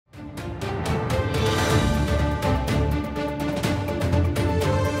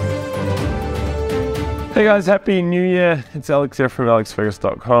Hey guys, happy new year. It's Alex here from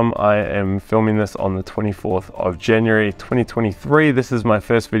alexfergus.com. I am filming this on the 24th of January 2023. This is my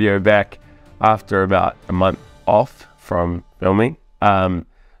first video back after about a month off from filming.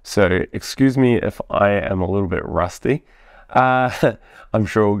 So excuse me if I am a little bit rusty. I'm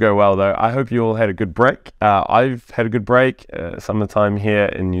sure it'll go well though. I hope you all had a good break. I've had a good break. Summertime here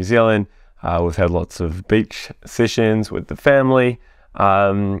in New Zealand. We've had lots of beach sessions with the family.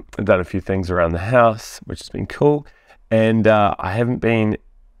 I've done a few things around the house, which has been cool. And I haven't been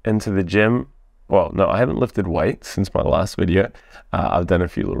into the gym. Well, no, I haven't lifted weights since my last video. I've done a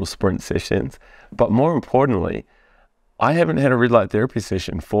few little sprint sessions. But more importantly, I haven't had a red light therapy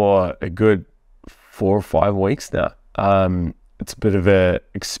session for a good 4 or 5 weeks now. It's a bit of an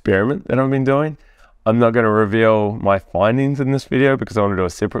experiment that I've been doing. I'm not going to reveal my findings in this video because I want to do a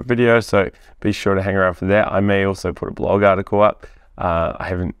separate video. So be sure to hang around for that. I may also put a blog article up. I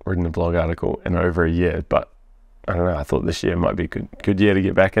haven't written a blog article in over a year, but I don't know, I thought this year might be a good year to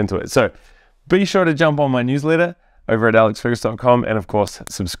get back into it. So be sure to jump on my newsletter over at alexfergus.com and of course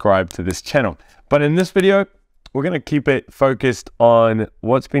subscribe to this channel. But in this video, we're going to keep it focused on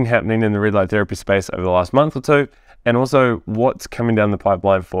what's been happening in the red light therapy space over the last month or two, and also what's coming down the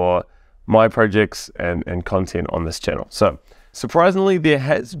pipeline for my projects and content on this channel. So surprisingly, there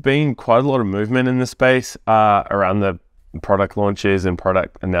has been quite a lot of movement in the space around the product launches and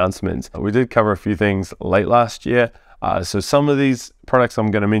product announcements. We did cover a few things late last year. So some of these products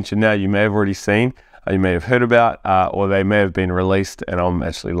I'm going to mention now, you may have already seen, you may have heard about, or they may have been released and I'm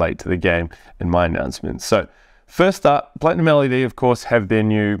actually late to the game in my announcements. So first up, PlatinumLED, of course, have their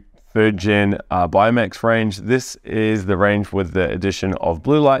new 3rd gen BioMax range. This is the range with the addition of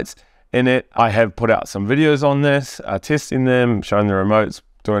blue lights in it. I have put out some videos on this, testing them, showing the remotes,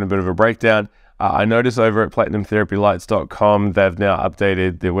 doing a bit of a breakdown. I noticed over at PlatinumTherapyLights.com, they've now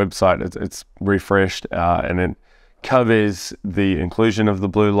updated their website. It's refreshed and it covers the inclusion of the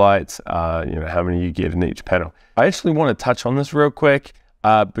blue lights, you know, how many you get in each panel. I actually want to touch on this real quick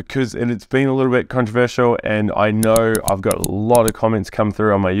because it's been a little bit controversial, and I know I've got a lot of comments come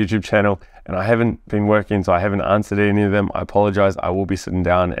through on my YouTube channel and I haven't been working, so I haven't answered any of them. I apologize. I will be sitting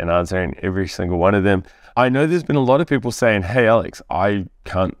down and answering every single one of them. I know there's been a lot of people saying, hey Alex, I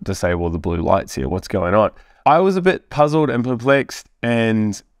can't disable the blue lights here. What's going on? I was a bit puzzled and perplexed,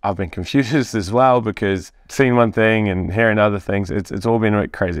 and I've been confused as well because seeing one thing and hearing other things, it's all been a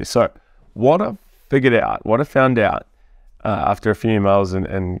bit crazy. So what I figured out, what I found out after a few emails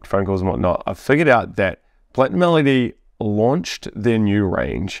and phone calls and whatnot, I figured out that PlatinumLED launched their new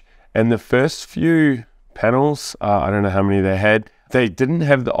range, and the first few panels, I don't know how many they had, they didn't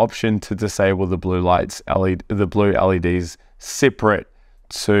have the option to disable the blue lights, the blue LEDs separate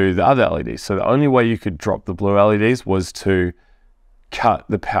to the other LEDs. So the only way you could drop the blue LEDs was to cut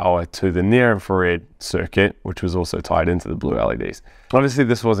the power to the near infrared circuit, which was also tied into the blue LEDs. Obviously,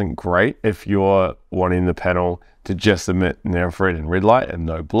 this wasn't great if you're wanting the panel to just emit near infrared and red light and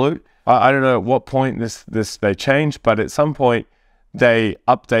no blue. I don't know at what point they changed, but at some point they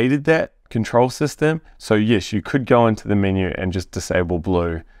updated that control system. So yes, you could go into the menu and just disable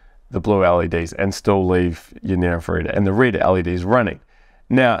the blue LEDs and still leave your near infrared and the red LEDs running.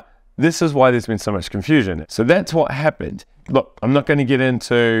 Now, this is why there's been so much confusion. So that's what happened. Look, I'm not going to get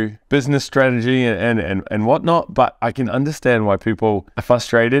into business strategy and whatnot, but I can understand why people are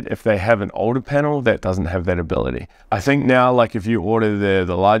frustrated if they have an older panel that doesn't have that ability. I think now, like if you order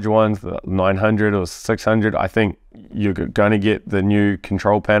the larger ones, the 900 or 600, I think you're going to get the new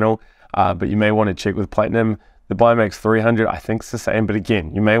control panel. But you may want to check with Platinum. The BioMax 300, I think it's the same, but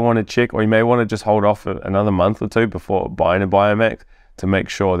again, you may want to check, or you may want to just hold off another month or two before buying a BioMax to make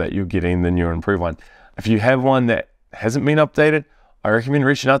sure that you're getting the new and improved one. If you have one that hasn't been updated, I recommend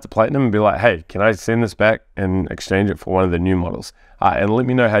reaching out to Platinum and be like, hey, can I send this back and exchange it for one of the new models? And let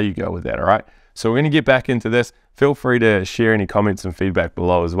me know how you go with that, all right? So we're going to get back into this. Feel free to share any comments and feedback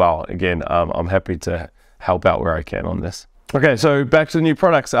below as well. Again, I'm happy to help out where I can on this. Okay, so back to the new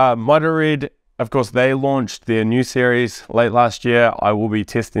products. MitoRed, of course, they launched their new series late last year. I will be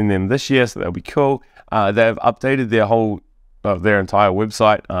testing them this year, so that'll be cool. They've updated their entire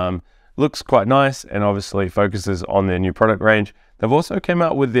website. Looks quite nice and obviously focuses on their new product range. They've also came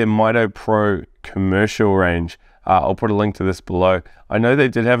out with their Mito Pro commercial range. I'll put a link to this below. I know they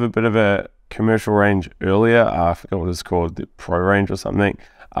did have a bit of a commercial range earlier. I forgot what it's called, the Pro range or something.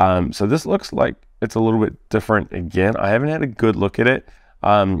 So this looks like it's a little bit different again. I haven't had a good look at it.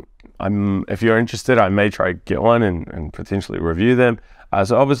 If you're interested, I may try to get one and potentially review them.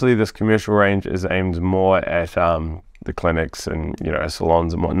 So obviously this commercial range is aimed more at the clinics and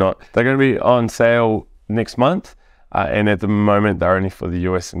salons and whatnot. They're going to be on sale next month. and at the moment they're only for the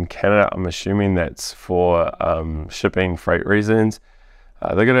US and Canada. I'm assuming that's for shipping freight reasons.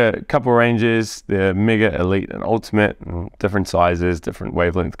 They've got a couple ranges. They're Mega, Elite, and Ultimate, and different sizes, different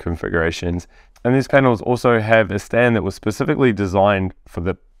wavelength configurations. And these panels also have a stand that was specifically designed for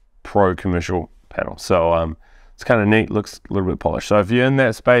the Pro commercial panel. So it's kind of neat, looks a little bit polished. So if you're in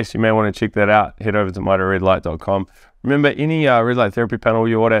that space, you may want to check that out. Head over to MitoRedLight.com. Remember, any red light therapy panel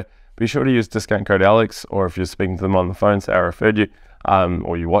you order, be sure to use discount code Alex, or if you're speaking to them on the phone, say I referred you,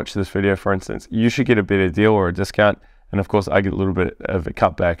 or you watch this video, for instance, you should get a better deal or a discount. And of course, I get a little bit of a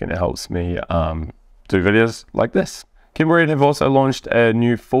cutback, and it helps me do videos like this. GembaRed have also launched a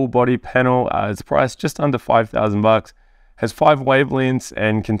new full body panel. It's priced just under 5,000 bucks. Has 5 wavelengths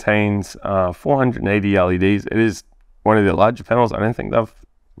and contains 480 LEDs. It is one of the larger panels. I don't think they've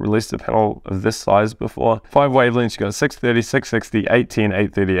released a panel of this size before. 5 wavelengths, you got 630, 660, 810,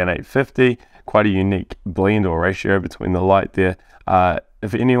 830, and 850. Quite a unique blend or ratio between the light there.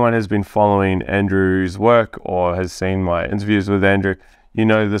 If anyone has been following Andrew's work or has seen my interviews with Andrew, you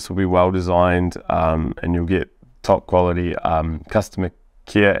know this will be well designed, and you'll get top quality customer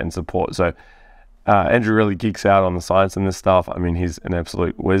care and support. So Andrew really geeks out on the science and this stuff. I mean, he's an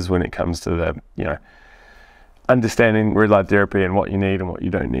absolute whiz when it comes to the, you know, understanding red light therapy and what you need and what you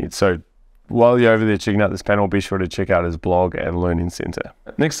don't need. So while you're over there checking out this panel, be sure to check out his blog and learning center.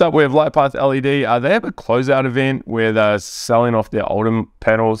 Next up, we have LightpathLED. They have a closeout event where they're selling off their older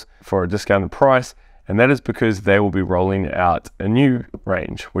panels for a discounted price, and that is because they will be rolling out a new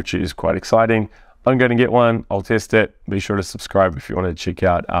range, which is quite exciting. I'm going to get one. I'll test it. Be sure to subscribe if you want to check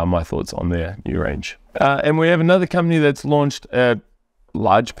out my thoughts on their new range. And we have another company that's launched a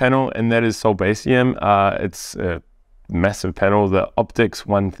large panel, and that is Solbasium. It's a massive panel, the Optics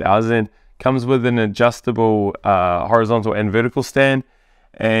 1000. Comes with an adjustable horizontal and vertical stand,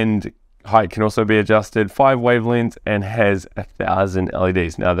 and height can also be adjusted. 5 wavelengths and has 1,000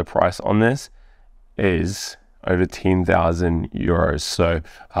 LEDs. Now the price on this is over 10,000 euros. So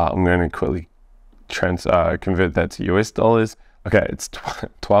I'm going to quickly convert that to US dollars. Okay, it's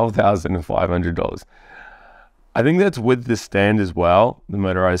 $12,500. I think that's with the stand as well, the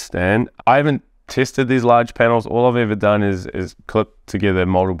motorized stand. I haven't tested these large panels. All I've ever done is clipped together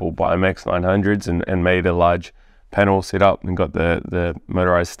multiple BioMax 900s and made a large panel setup and got the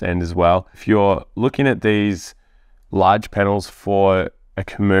motorized stand as well. If you're looking at these large panels for a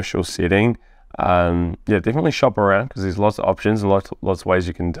commercial setting, yeah, definitely shop around, because there's lots of options and lots of ways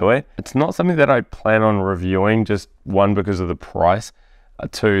you can do it. It's not something that I plan on reviewing, just one, because of the price.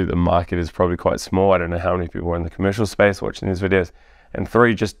 Two, the market is probably quite small. I don't know how many people are in the commercial space watching these videos. And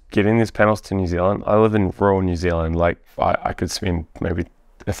 3, just getting these panels to New Zealand. I live in rural New Zealand. Like I could spend maybe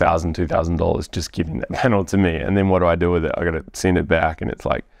 $1,000, $2,000 just getting that panel to me. And then what do I do with it? I got to send it back. And it's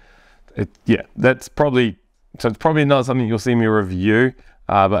like, yeah, that's probably, so it's probably not something you'll see me review,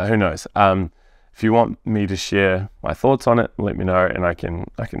 but who knows? If you want me to share my thoughts on it, let me know, and I can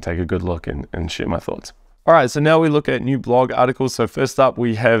take a good look and share my thoughts. All right, so now we look at new blog articles. So first up,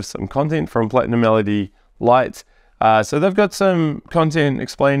 we have some content from PlatinumLED Light. So they've got some content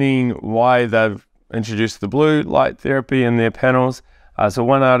explaining why they've introduced the blue light therapy in their panels. So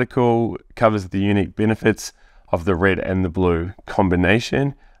one article covers the unique benefits of the red and the blue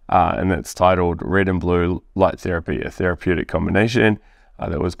combination, and that's titled Red and Blue Light Therapy, a Therapeutic Combination.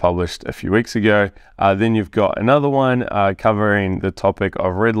 That was published a few weeks ago. Then you've got another one covering the topic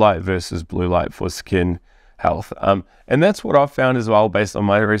of red light versus blue light for skin health. And that's what I've found as well, based on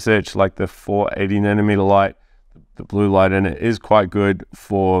my research, like the 480 nanometer light, the blue light in it is quite good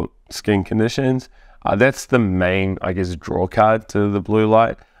for skin conditions. That's the main, I guess, draw card to the blue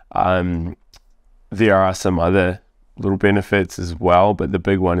light. There are some other little benefits as well, but the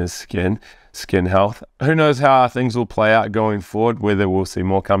big one is skin health. Who knows how things will play out going forward, whether we'll see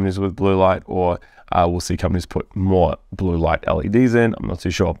more companies with blue light or we'll see companies put more blue light LEDs in. I'm not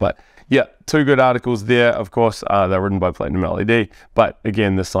too sure, but yeah, 2 good articles there. Of course, they're written by PlatinumLED, but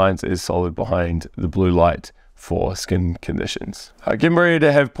again, the science is solid behind the blue light for skin conditions. GembaRed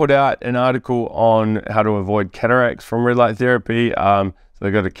have put out an article on how to avoid cataracts from red light therapy. So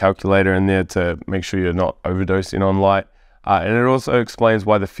they've got a calculator in there to make sure you're not overdosing on light. And it also explains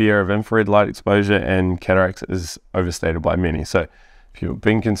why the fear of infrared light exposure and cataracts is overstated by many. So if you've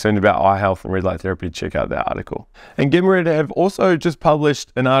been concerned about eye health and red light therapy, check out that article. And GembaRed have also just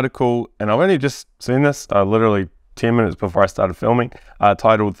published an article, and I've only just seen this literally 10 minutes before I started filming,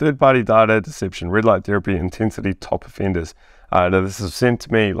 titled Third-Party Data Deception, Red Light Therapy Intensity Top Offenders. Now this is sent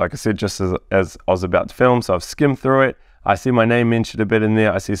to me, like I said, just as I was about to film, so I've skimmed through it. I see my name mentioned a bit in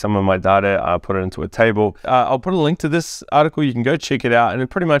there. I see some of my data. I put it into a table. I'll put a link to this article. You can go check it out. And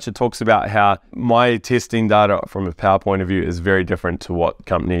pretty much it talks about how my testing data from a power point of view is very different to what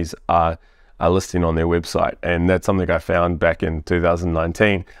companies are listing on their website. And that's something I found back in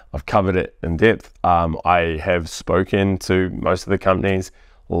 2019. I've covered it in depth. I have spoken to most of the companies.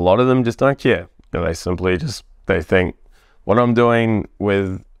 A lot of them just don't care. They simply they think what I'm doing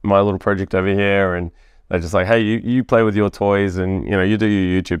with my little project over here, and they're just like, hey, you play with your toys and you do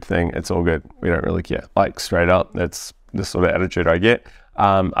your YouTube thing. It's all good. We don't really care. Like, straight up, that's the sort of attitude I get.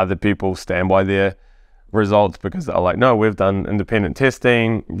 Other people stand by their results because they're like, no, we've done independent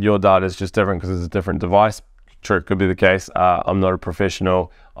testing. Your data is just different because it's a different device. True, it could be the case. I'm not a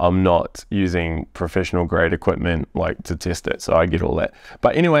professional. I'm not using professional grade equipment to test it. So I get all that.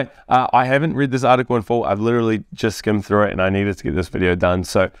 But anyway, I haven't read this article in full. I've literally just skimmed through it and I needed to get this video done.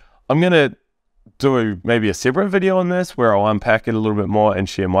 So I'm going to do maybe a separate video on this where I'll unpack it a little bit more and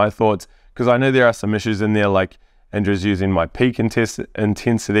share my thoughts, because I know there are some issues in there, like Andrew's using my peak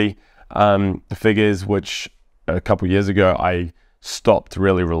intensity figures, which a couple years ago I stopped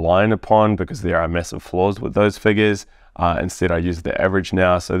really relying upon because there are massive flaws with those figures. Instead I use the average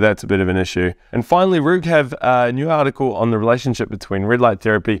now, so that's a bit of an issue. And finally, Roog have a new article on the relationship between red light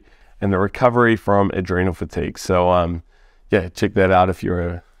therapy and the recovery from adrenal fatigue. So yeah, check that out if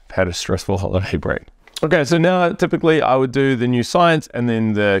you're had a stressful holiday break. Okay, so now typically I would do the new science and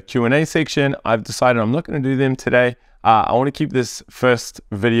then the Q&A section. I've decided I'm not going to do them today. I want to keep this first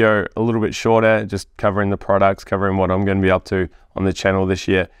video a little bit shorter, just covering the products, covering what I'm going to be up to on the channel this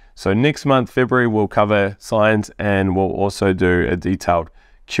year. So next month, February, we'll cover science and we'll also do a detailed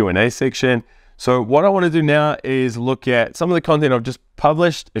Q&A section. So what I want to do now is look at some of the content I've just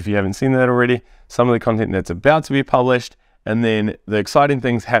published, if you haven't seen that already, some of the content that's about to be published, and then the exciting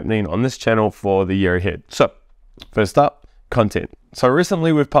things happening on this channel for the year ahead. So first up, content. So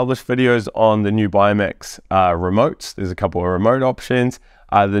recently we've published videos on the new BioMax remotes. There's a couple of remote options.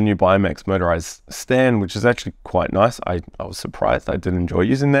 The new BioMax motorized stand, which is actually quite nice. I was surprised. I did enjoy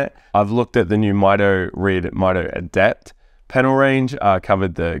using that. I've looked at the new MitoRed MitoAdapt panel range,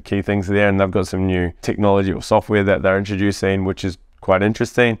 covered the key things there, and they've got some new technology or software that they're introducing, which is quite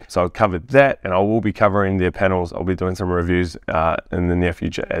interesting. So I've covered that, and I will be covering their panels. I'll be doing some reviews in the near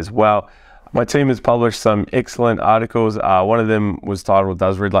future as well. My team has published some excellent articles. One of them was titled,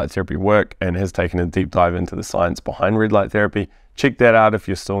 Does Red Light Therapy Work? And has taken a deep dive into the science behind red light therapy. Check that out if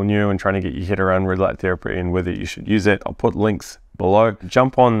you're still new and trying to get your head around red light therapy and whether you should use it. I'll put links below.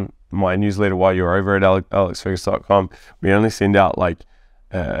 Jump on my newsletter while you're over at Alexfergus.com. We only send out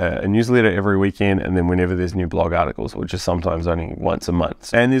a newsletter every weekend, and then whenever there's new blog articles, which is sometimes only once a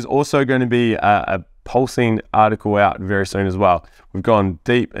month. And there's also going to be a pulsing article out very soon as well. We've gone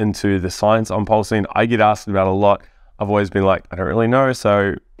deep into the science on pulsing. I get asked about a lot. I've always been like, I don't really know.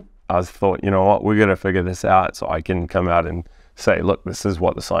 So I thought, you know what, we're going to figure this out so I can come out and say, look, this is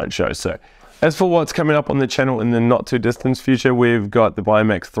what the science shows. So as for what's coming up on the channel in the not too distant future, we've got the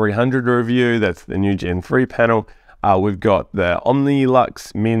BioMax 300 review. That's the new Gen 3 panel. We've got the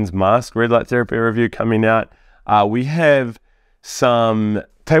OmniLux men's mask red light therapy review coming out. We have some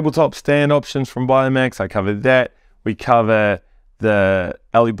tabletop stand options from BioMax. I covered that. We cover the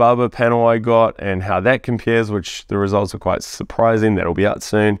Alibaba panel I got and how that compares, which the results are quite surprising. That'll be out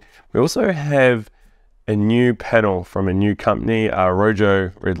soon. We also have a new panel from a new company,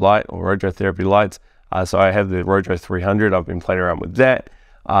 Rojo Red Light or Rojo Therapy Lights. So I have the Rojo 300. I've been playing around with that.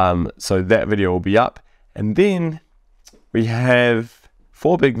 So that video will be up. And then we have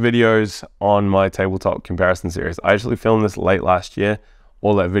 4 big videos on my tabletop comparison series. I actually filmed this late last year.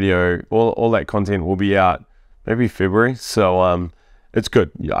 All that video, all that content will be out maybe February. So it's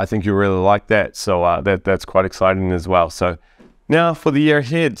good. I think you'll really like that. So that's quite exciting as well. So now for the year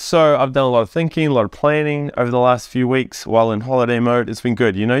ahead. So I've done a lot of thinking, a lot of planning over the last few weeks while in holiday mode. It's been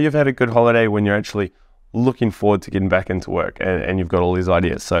good. You know, you've had a good holiday when you're actually looking forward to getting back into work and you've got all these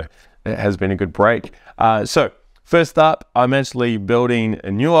ideas. So it has been a good break. So first up, I'm actually building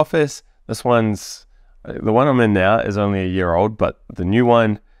a new office. This one's, the one I'm in now is only a year old, but the new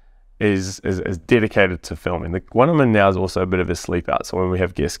one is dedicated to filming. The one I'm in now is also a bit of a sleep out, so when we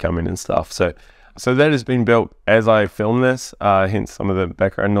have guests come in and stuff. So that has been built as I film this, hence some of the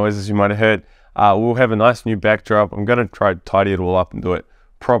background noises you might have heard. We'll have a nice new backdrop. I'm going to try to tidy it all up and do it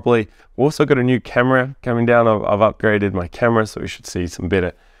properly. We've also got a new camera coming down. I've upgraded my camera, so we should see some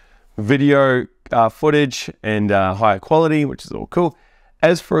better video footage and higher quality, which is all cool.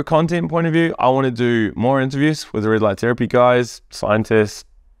 As for a content point of view, I want to do more interviews with the red light therapy guys, scientists,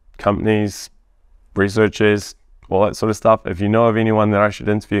 companies, researchers, all that sort of stuff. If you know of anyone that I should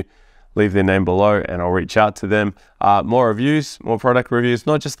interview, leave their name below and I'll reach out to them. More reviews, more product reviews,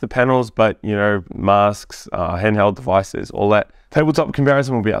 not just the panels, but you know, masks, handheld devices, all that. Tabletop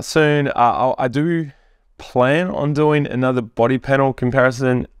comparison will be out soon. I do plan on doing another body panel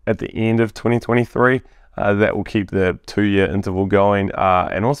comparison at the end of 2023. That will keep the 2-year interval going,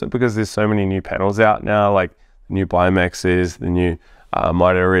 and also because there's so many new panels out now, like the new BioMaxes, the new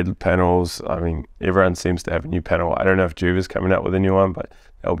MitoRed panels. I mean, everyone seems to have a new panel. I don't know if Juva's coming out with a new one, but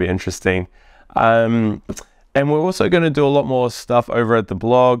that'll be interesting. And we're also going to do a lot more stuff over at the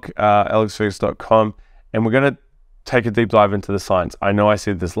blog, alexfergus.com, and we're going to take a deep dive into the science. I know I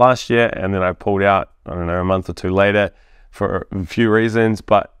said this last year, and then I pulled out, I don't know, a month or two later for a few reasons,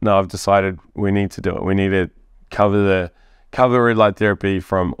 but no, I've decided we need to do it. We need to cover red light therapy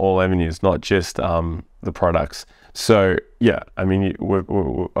from all avenues, not just the products. So yeah, I mean,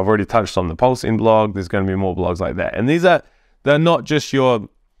 I've already touched on the Pulsing blog. There's going to be more blogs like that, and they're not just your,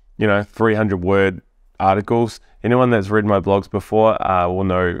 you know, 300-word articles. Anyone that's read my blogs before will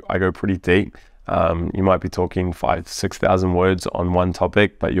know I go pretty deep. You might be talking 5,000-6,000 words on one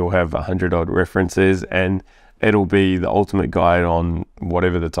topic, but you'll have 100-odd references, and it'll be the ultimate guide on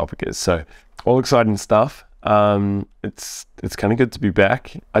whatever the topic is. So all exciting stuff. It's kind of good to be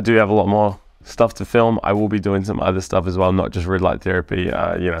back. I do have a lot more stuff to film. I will be doing some other stuff as well, not just red light therapy. You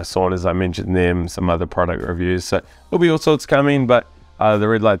know, saunas, I mentioned them, some other product reviews. So there'll be all sorts coming, but the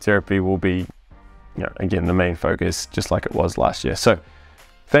red light therapy will be, you know, again, the main focus, just like it was last year. So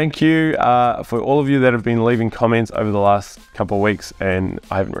thank you for all of you that have been leaving comments over the last couple of weeks and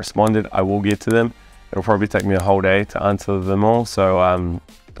I haven't responded. I will get to them. It'll probably take me a whole day to answer them all. So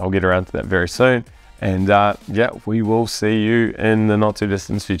I'll get around to that very soon. And yeah, we will see you in the not too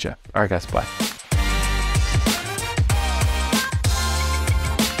distant future. All right, guys, bye.